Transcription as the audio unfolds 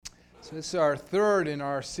So this is our third in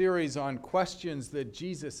our series on questions that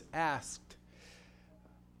Jesus asked.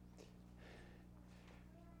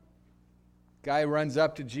 Guy runs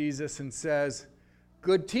up to Jesus and says,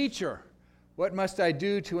 "Good teacher, what must I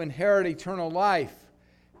do to inherit eternal life?"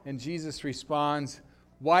 And Jesus responds,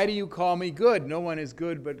 "Why do you call me good? No one is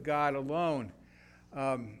good but God alone."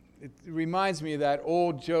 It reminds me of that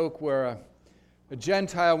old joke where a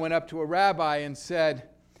Gentile went up to a rabbi and said,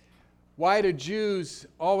 "Why do Jews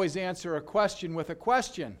always answer a question with a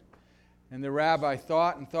question?" And the rabbi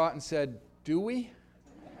thought and said, "Do we?"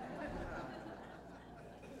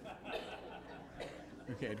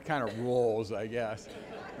 Okay, it kind of rolls, I guess.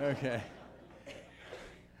 Okay.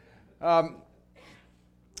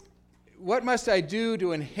 What must I do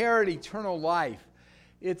to inherit eternal life?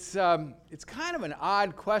 It's kind of an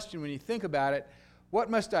odd question when you think about it.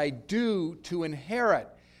 What must I do to inherit?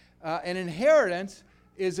 An inheritance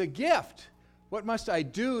is a gift. What must I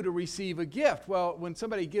do to receive a gift? Well, when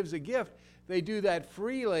somebody gives a gift, they do that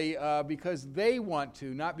freely because they want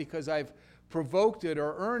to, not because I've provoked it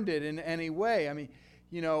or earned it in any way. I mean,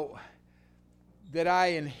 you know, that I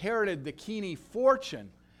inherited the Keeney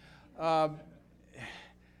fortune. I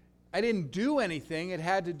didn't do anything. It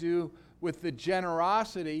had to do with the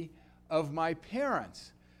generosity of my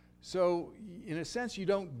parents. So, in a sense, you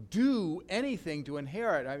don't do anything to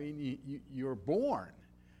inherit. I mean, you're born.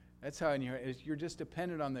 That's how you inherit. You're just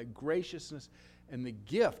dependent on the graciousness and the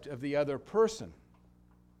gift of the other person.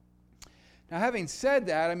 Now, having said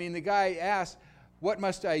that, I mean, the guy asked, "What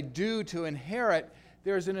must I do to inherit?"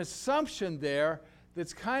 There's an assumption there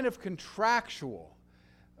that's kind of contractual.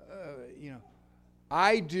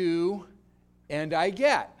 I do and I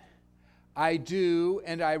get. I do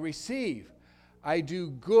and I receive. I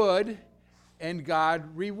do good and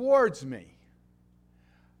God rewards me.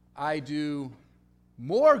 I do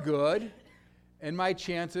more good and my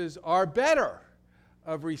chances are better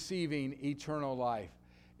of receiving eternal life.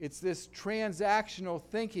 It's this transactional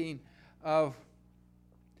thinking of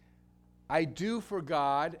I do for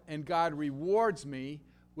God and God rewards me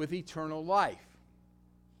with eternal life.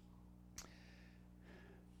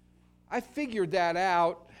 I figured that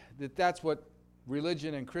out, that's what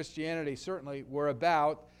religion and Christianity certainly were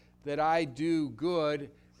about, that I do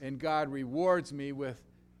good and God rewards me with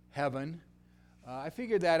heaven. I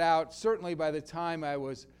figured that out certainly by the time I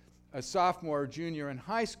was a sophomore or junior in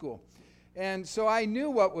high school. And so I knew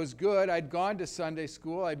what was good. I'd gone to Sunday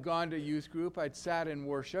school, I'd gone to youth group, I'd sat in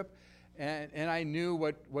worship, and I knew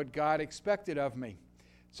what God expected of me.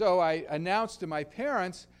 So I announced to my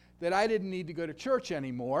parents that I didn't need to go to church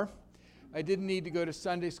anymore. I didn't need to go to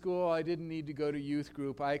Sunday school. I didn't need to go to youth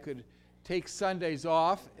group. I could take Sundays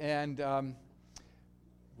off and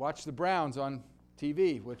watch the Browns on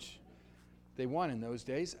TV, which they won in those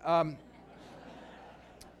days.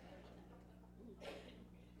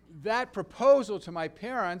 That proposal to my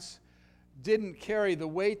parents didn't carry the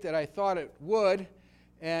weight that I thought it would,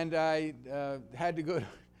 and I had to go.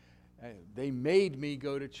 They made me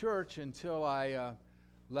go to church until I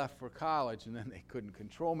left for college, and then they couldn't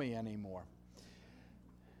control me anymore.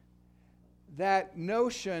 That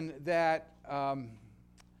notion that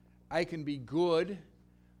I can be good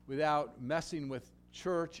without messing with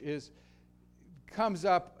church comes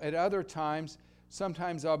up at other times.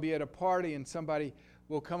 Sometimes I'll be at a party and somebody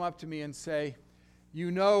will come up to me and say,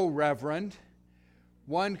 "You know, Reverend,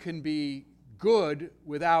 one can be good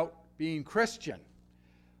without being Christian.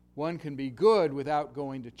 One can be good without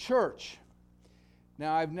going to church."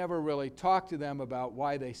 Now, I've never really talked to them about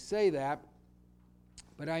why they say that,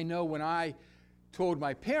 but I know when I told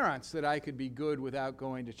my parents that I could be good without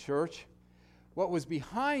going to church, what was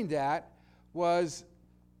behind that was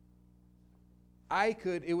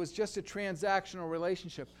it was just a transactional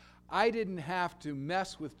relationship. I didn't have to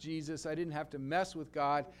mess with Jesus. I didn't have to mess with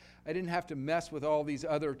God. I didn't have to mess with all these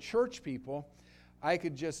other church people. I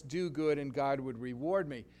could just do good and God would reward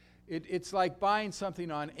me. It's like buying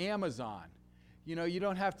something on Amazon. You know, you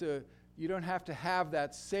don't have to have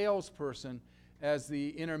that salesperson as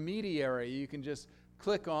the intermediary. You can just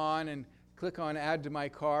click on add to my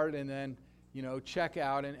cart and then, check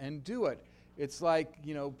out and do it. It's like,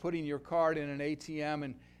 putting your card in an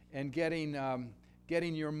ATM and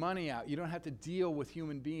getting your money out. You don't have to deal with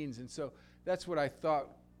human beings. And so that's what I thought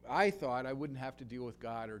I wouldn't have to deal with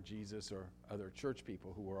God or Jesus or other church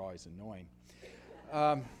people who were always annoying.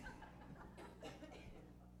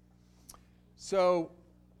 So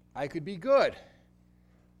I could be good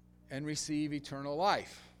and receive eternal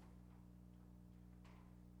life.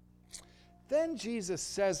 Then Jesus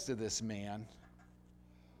says to this man,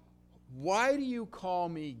 "Why do you call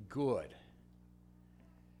me good?"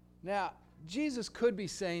 Now, Jesus could be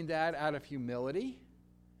saying that out of humility.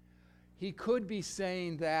 He could be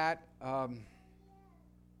saying that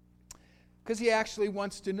because he actually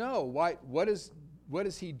wants to know what is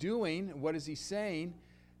he doing, what is he saying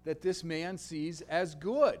that this man sees as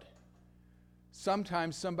good.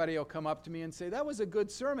 Sometimes somebody will come up to me and say, that was a good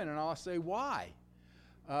sermon, and I'll say, why?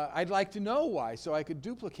 I'd like to know why so I could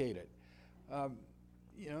duplicate it.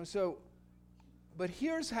 But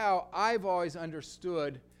here's how I've always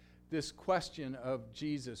understood this question of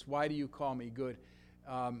Jesus, why do you call me good?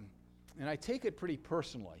 And I take it pretty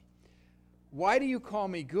personally. Why do you call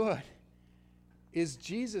me good is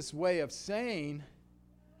Jesus' way of saying,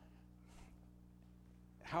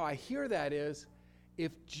 how I hear that is,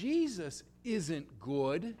 if Jesus isn't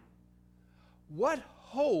good, what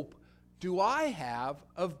hope do I have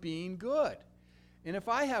of being good? And if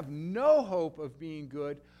I have no hope of being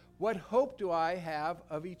good, what hope do I have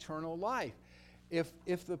of eternal life?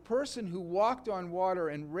 If the person who walked on water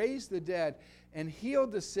and raised the dead and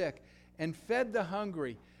healed the sick and fed the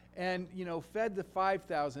hungry and fed the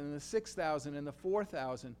 5,000 and the 6,000 and the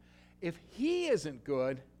 4,000, if he isn't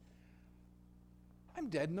good, I'm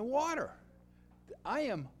dead in the water. I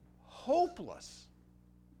am hopeless.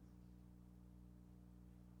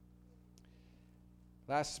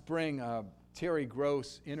 Last spring, Terry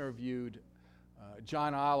Gross interviewed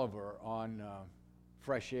John Oliver on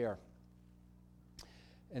Fresh Air.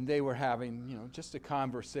 And they were having, just a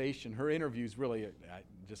conversation. Her interviews really, I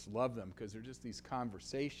just love them because they're just these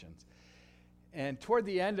conversations. And toward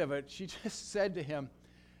the end of it, she just said to him,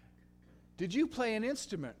 did you play an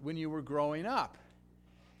instrument when you were growing up?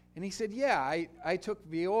 And he said, yeah, I took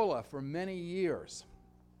viola for many years.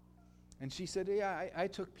 And she said, yeah, I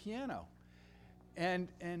took piano. And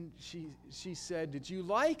she said, did you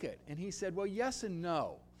like it? And he said, well, yes and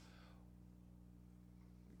no.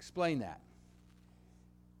 Explain that.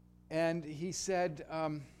 And he said,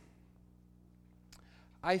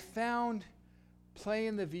 I found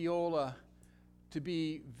playing the viola to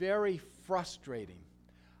be very frustrating.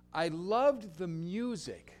 I loved the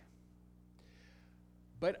music,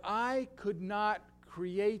 but I could not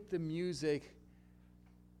create the music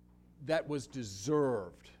that was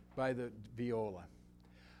deserved by the viola.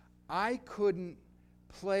 I couldn't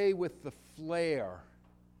play with the flair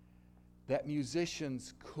that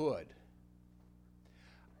musicians could.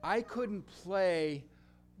 I couldn't play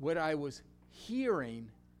what I was hearing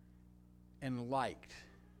and liked.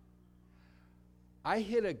 I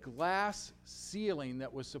hit a glass ceiling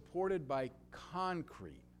that was supported by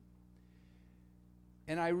concrete.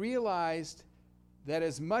 And I realized that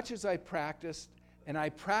as much as I practiced, and I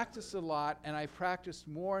practiced a lot, and I practiced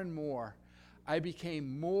more and more, I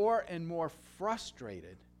became more and more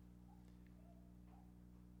frustrated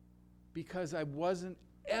because I wasn't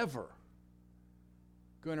ever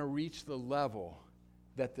going to reach the level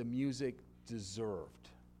that the music deserved.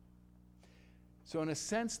 So in a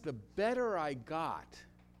sense, the better I got,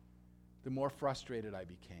 the more frustrated I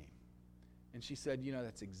became. And she said,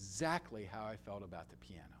 that's exactly how I felt about the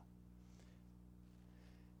piano.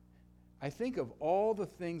 I think of all the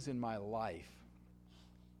things in my life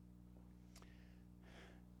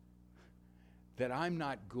that I'm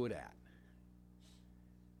not good at.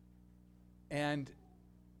 And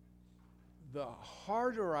the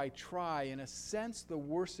harder I try, in a sense, the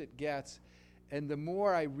worse it gets, and the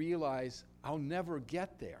more I realize I'll never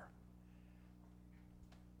get there.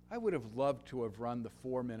 I would have loved to have run the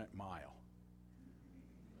 4-minute mile.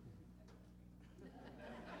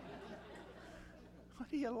 Why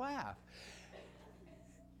do you laugh?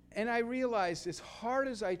 And I realized as hard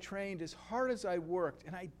as I trained, as hard as I worked,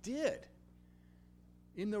 and I did,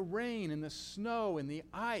 in the rain, in the snow, in the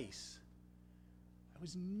ice, I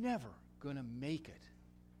was never going to make it.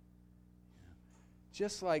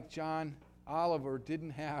 Just like John Oliver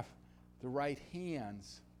didn't have the right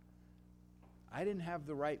hands, I didn't have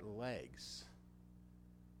the right legs.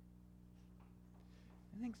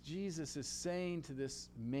 I think Jesus is saying to this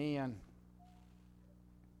man,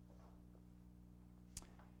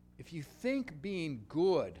 if you think being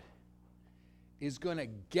good is going to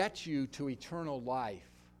get you to eternal life,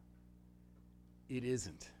 it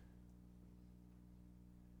isn't.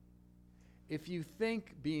 If you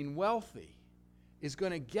think being wealthy is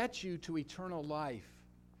going to get you to eternal life,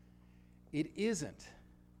 it isn't.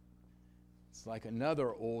 It's like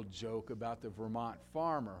another old joke about the Vermont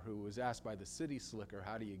farmer who was asked by the city slicker,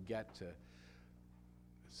 how do you get to a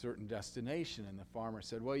certain destination? And the farmer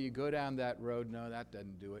said, well, you go down that road. No, that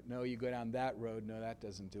doesn't do it. No, you go down that road. No, that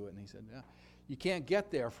doesn't do it. And he said, no, you can't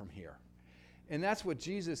get there from here. And that's what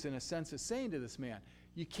Jesus, in a sense, is saying to this man.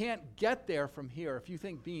 You can't get there from here. If you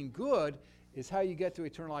think being good is how you get to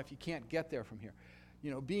eternal life. You can't get there from here.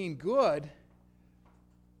 Being good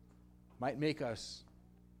might make us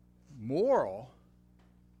moral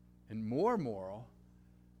and more moral,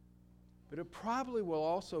 but it probably will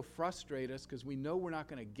also frustrate us because we know we're not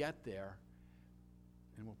going to get there,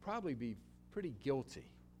 and we'll probably be pretty guilty.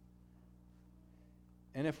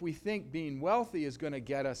 And if we think being wealthy is going to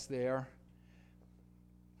get us there,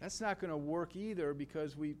 that's not going to work either,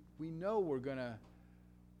 because we know we're going to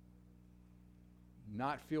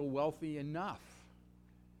not feel wealthy enough,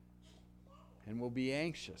 and we'll be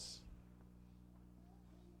anxious.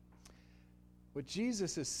 What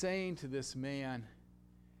Jesus is saying to this man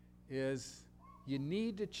is, you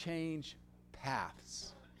need to change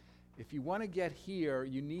paths. If you want to get here,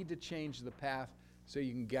 you need to change the path so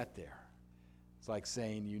you can get there. It's like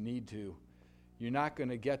saying you're not going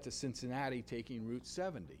to get to Cincinnati taking Route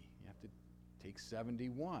 70. You have to take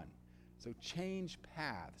 71. So change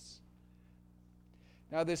paths.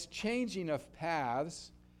 Now, this changing of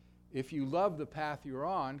paths, if you love the path you're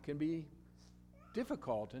on, can be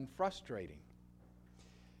difficult and frustrating.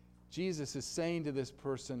 Jesus is saying to this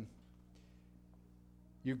person,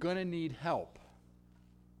 you're going to need help.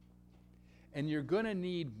 And you're going to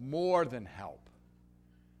need more than help.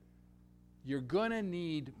 You're going to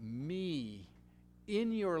need me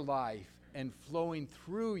in your life and flowing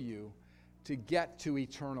through you to get to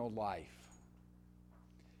eternal life.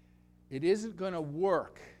 It isn't going to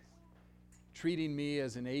work treating me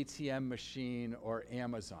as an ATM machine or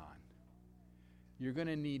Amazon. You're going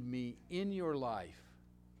to need me in your life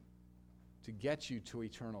to get you to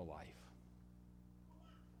eternal life.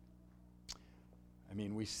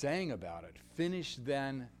 We sang about it. Finish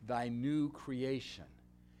then thy new creation.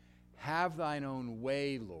 Have thine own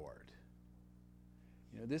way, Lord.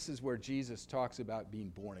 This is where Jesus talks about being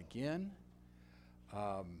born again,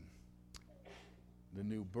 the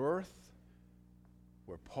new birth,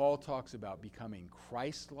 where Paul talks about becoming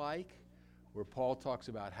Christ-like, where Paul talks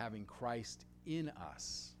about having Christ in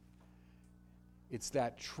us. It's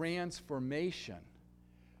that transformation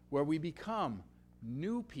where we become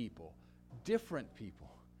new people, different people.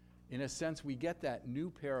 In a sense, we get that new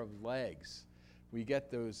pair of legs. We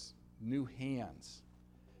get those new hands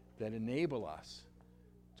that enable us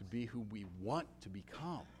to be who we want to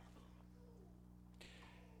become.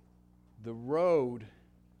 The road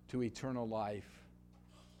to eternal life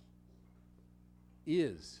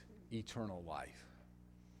is eternal life.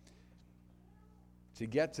 To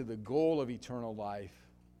get to the goal of eternal life,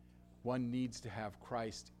 one needs to have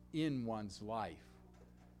Christ in one's life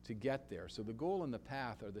to get there. So the goal and the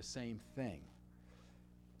path are the same thing.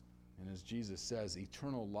 And as Jesus says,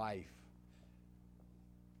 eternal life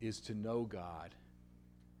is to know God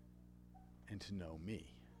and to know me.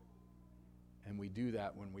 And we do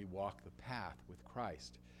that when we walk the path with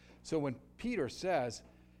Christ. So when Peter says,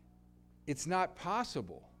 it's not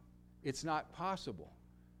possible, he's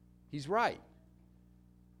right.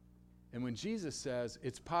 And when Jesus says,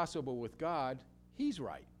 it's possible with God, he's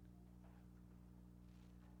right.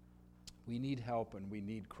 We need help, and we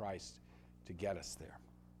need Christ to get us there.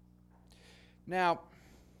 Now,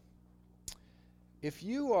 if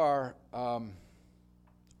you are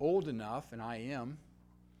old enough, and I am,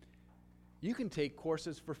 you can take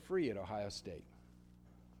courses for free at Ohio State.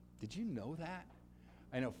 Did you know that?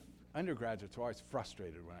 I know undergraduates are always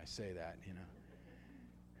frustrated when I say that,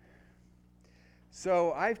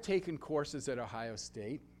 So I've taken courses at Ohio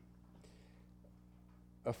State.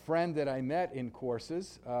 A friend that I met in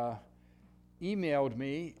courses emailed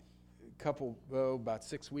me about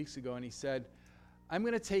 6 weeks ago, and he said, I'm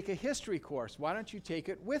going to take a history course. Why don't you take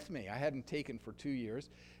it with me? I hadn't taken for 2 years.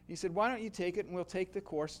 He said, why don't you take it and we'll take the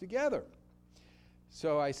course together?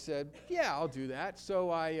 So I said, yeah, I'll do that.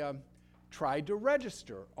 So I tried to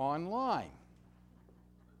register online.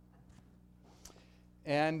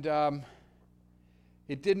 And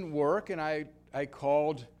it didn't work, and I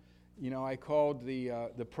called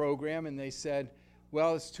the program, and they said,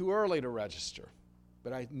 well, it's too early to register.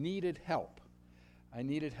 But I needed help.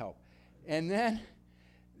 And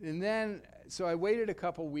then, so I waited a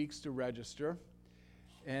couple weeks to register,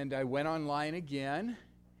 and I went online again,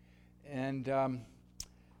 and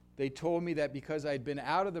they told me that because I'd been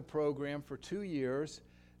out of the program for 2 years,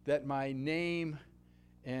 that my name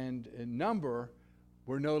and number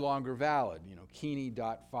were no longer valid,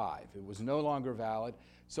 Keeney.5. It was no longer valid,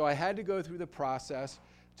 so I had to go through the process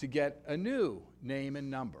to get a new name and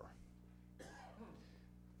number.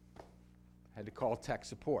 Had to call tech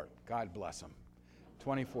support. God bless them.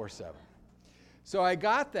 24/7. So I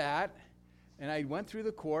got that, and I went through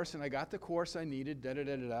the course, and I got the course I needed,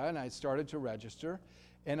 and I started to register,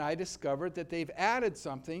 and I discovered that they've added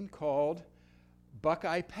something called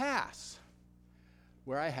Buckeye Pass,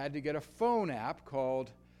 where I had to get a phone app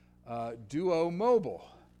called Duo Mobile.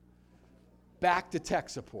 Back to tech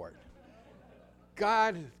support.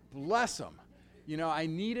 God bless them. You know, I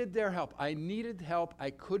needed their help. I needed help. I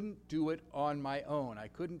couldn't do it on my own. I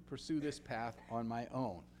couldn't pursue this path on my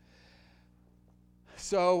own.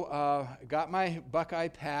 So I got my Buckeye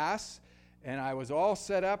Pass, and I was all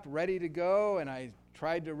set up, ready to go, and I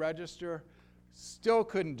tried to register. Still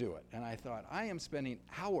couldn't do it. And I thought, I am spending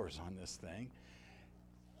hours on this thing.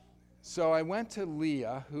 So I went to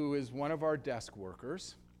Leah, who is one of our desk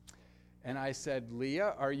workers, and I said,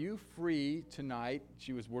 Leah, are you free tonight?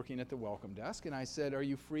 She was working at the welcome desk, and I said, are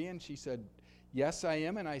you free? And she said, yes, I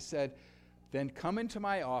am. And I said, then come into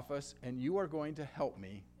my office, and you are going to help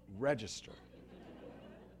me register.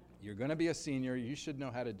 You're going to be a senior. You should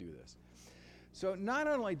know how to do this. So not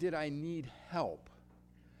only did I need help,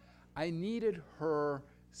 I needed her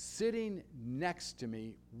sitting next to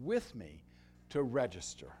me, with me, to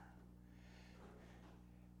register.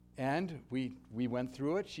 And we went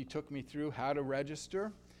through it. She took me through how to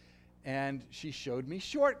register, and she showed me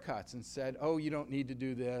shortcuts and said, oh, you don't need to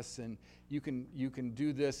do this, and you can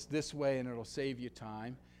do this way, and it'll save you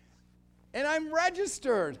time. And I'm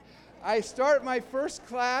registered. I start my first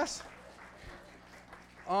class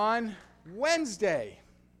on Wednesday.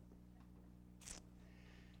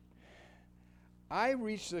 I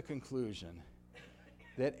reached the conclusion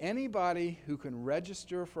that anybody who can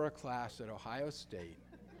register for a class at Ohio State,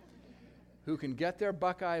 who can get their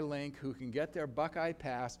Buckeye Link, who can get their Buckeye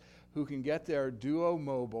Pass, who can get their Duo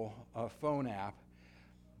Mobile phone app,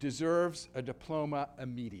 deserves a diploma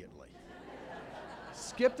immediately.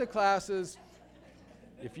 Skip the classes.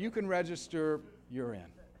 If you can register, you're in.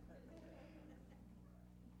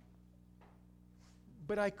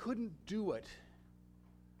 But I couldn't do it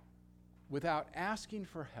without asking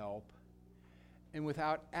for help and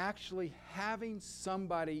without actually having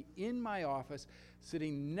somebody in my office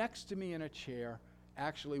sitting next to me in a chair,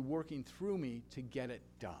 actually working through me to get it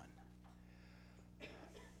done.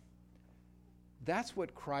 That's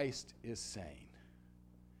what Christ is saying.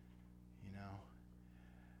 You know,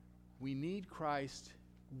 we need Christ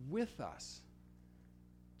with us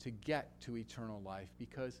to get to eternal life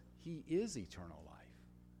because he is eternal life.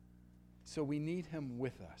 So we need him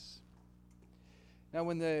with us. Now,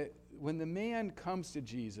 when the man comes to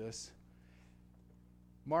Jesus,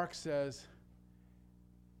 Mark says,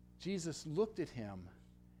 Jesus looked at him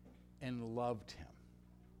and loved him.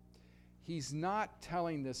 He's not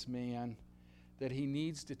telling this man that he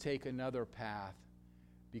needs to take another path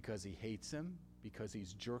because he hates him, because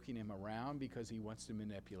he's jerking him around, because he wants to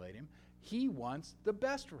manipulate him. He wants the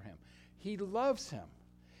best for him. He loves him.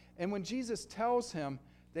 And when Jesus tells him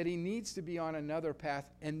that he needs to be on another path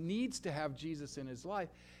and needs to have Jesus in his life,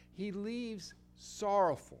 he leaves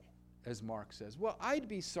sorrowful, as Mark says. Well, I'd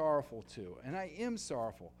be sorrowful too, and I am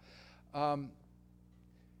sorrowful. To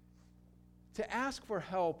ask for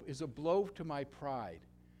help is a blow to my pride.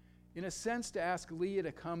 In a sense, to ask Leah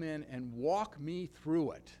to come in and walk me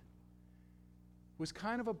through it was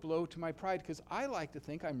kind of a blow to my pride because I like to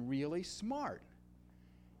think I'm really smart,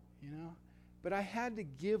 you know? But I had to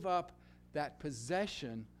give up that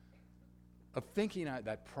possession of thinking,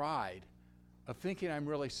 that pride of thinking I'm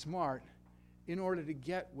really smart in order to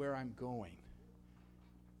get where I'm going.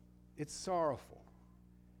 It's sorrowful.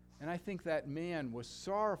 And I think that man was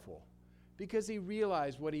sorrowful because he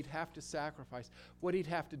realized what he'd have to sacrifice, what he'd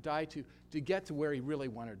have to die to get to where he really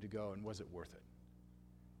wanted to go, and was it worth it?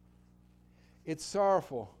 It's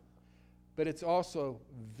sorrowful, but it's also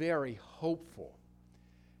very hopeful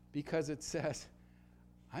because it says,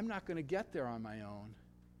 I'm not going to get there on my own,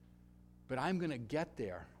 but I'm going to get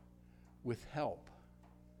there with help.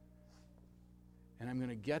 And I'm going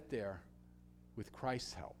to get there with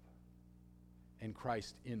Christ's help and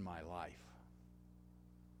Christ in my life.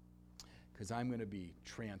 Because I'm going to be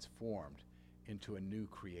transformed into a new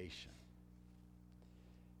creation.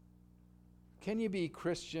 Can you be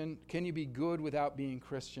Christian? Can you be good without being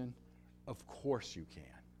Christian? Of course you can.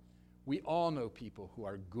 We all know people who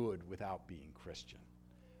are good without being Christian.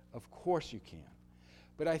 Of course you can.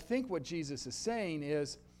 But I think what Jesus is saying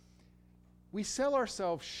is we sell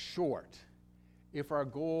ourselves short if our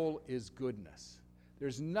goal is goodness.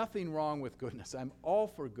 There's nothing wrong with goodness. I'm all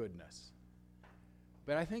for goodness.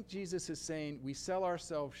 But I think Jesus is saying we sell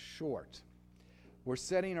ourselves short. We're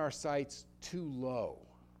setting our sights too low.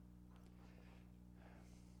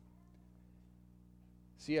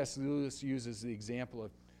 C.S. Lewis uses the example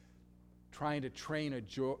of trying to train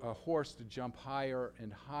a horse to jump higher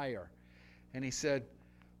and higher. And he said,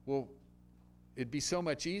 well, it'd be so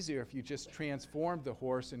much easier if you just transformed the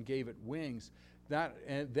horse and gave it wings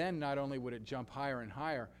And then not only would it jump higher and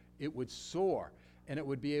higher, it would soar, and it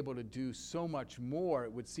would be able to do so much more.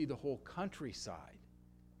 It would see the whole countryside.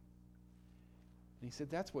 And he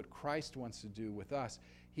said that's what Christ wants to do with us.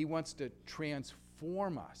 He wants to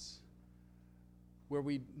transform us, where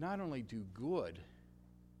we not only do good,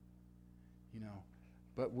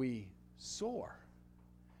 but we soar.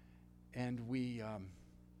 And we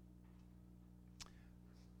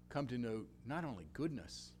come to know not only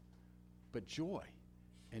goodness, but joy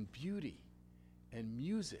and beauty and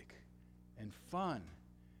music and fun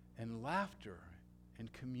and laughter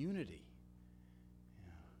and community.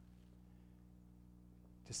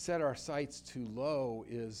 To set our sights too low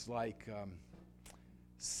is like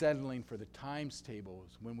settling for the times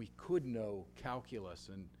tables when we could know calculus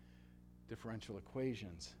and differential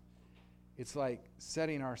equations. It's like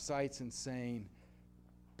setting our sights and saying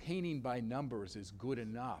painting by numbers is good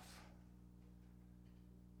enough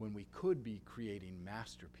when we could be creating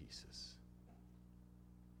masterpieces.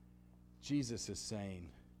 Jesus is saying,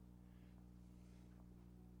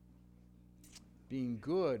 being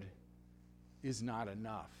good is not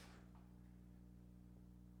enough,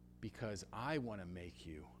 because I want to make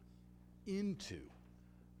you into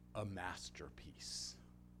a masterpiece.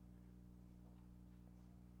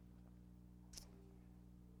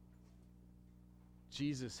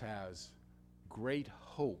 Jesus has great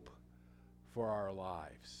hope for our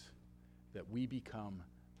lives, that we become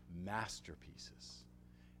masterpieces.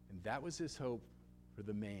 And that was his hope for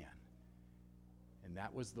the man. And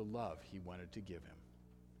that was the love he wanted to give him.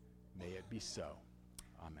 May it be so.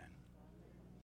 Amen.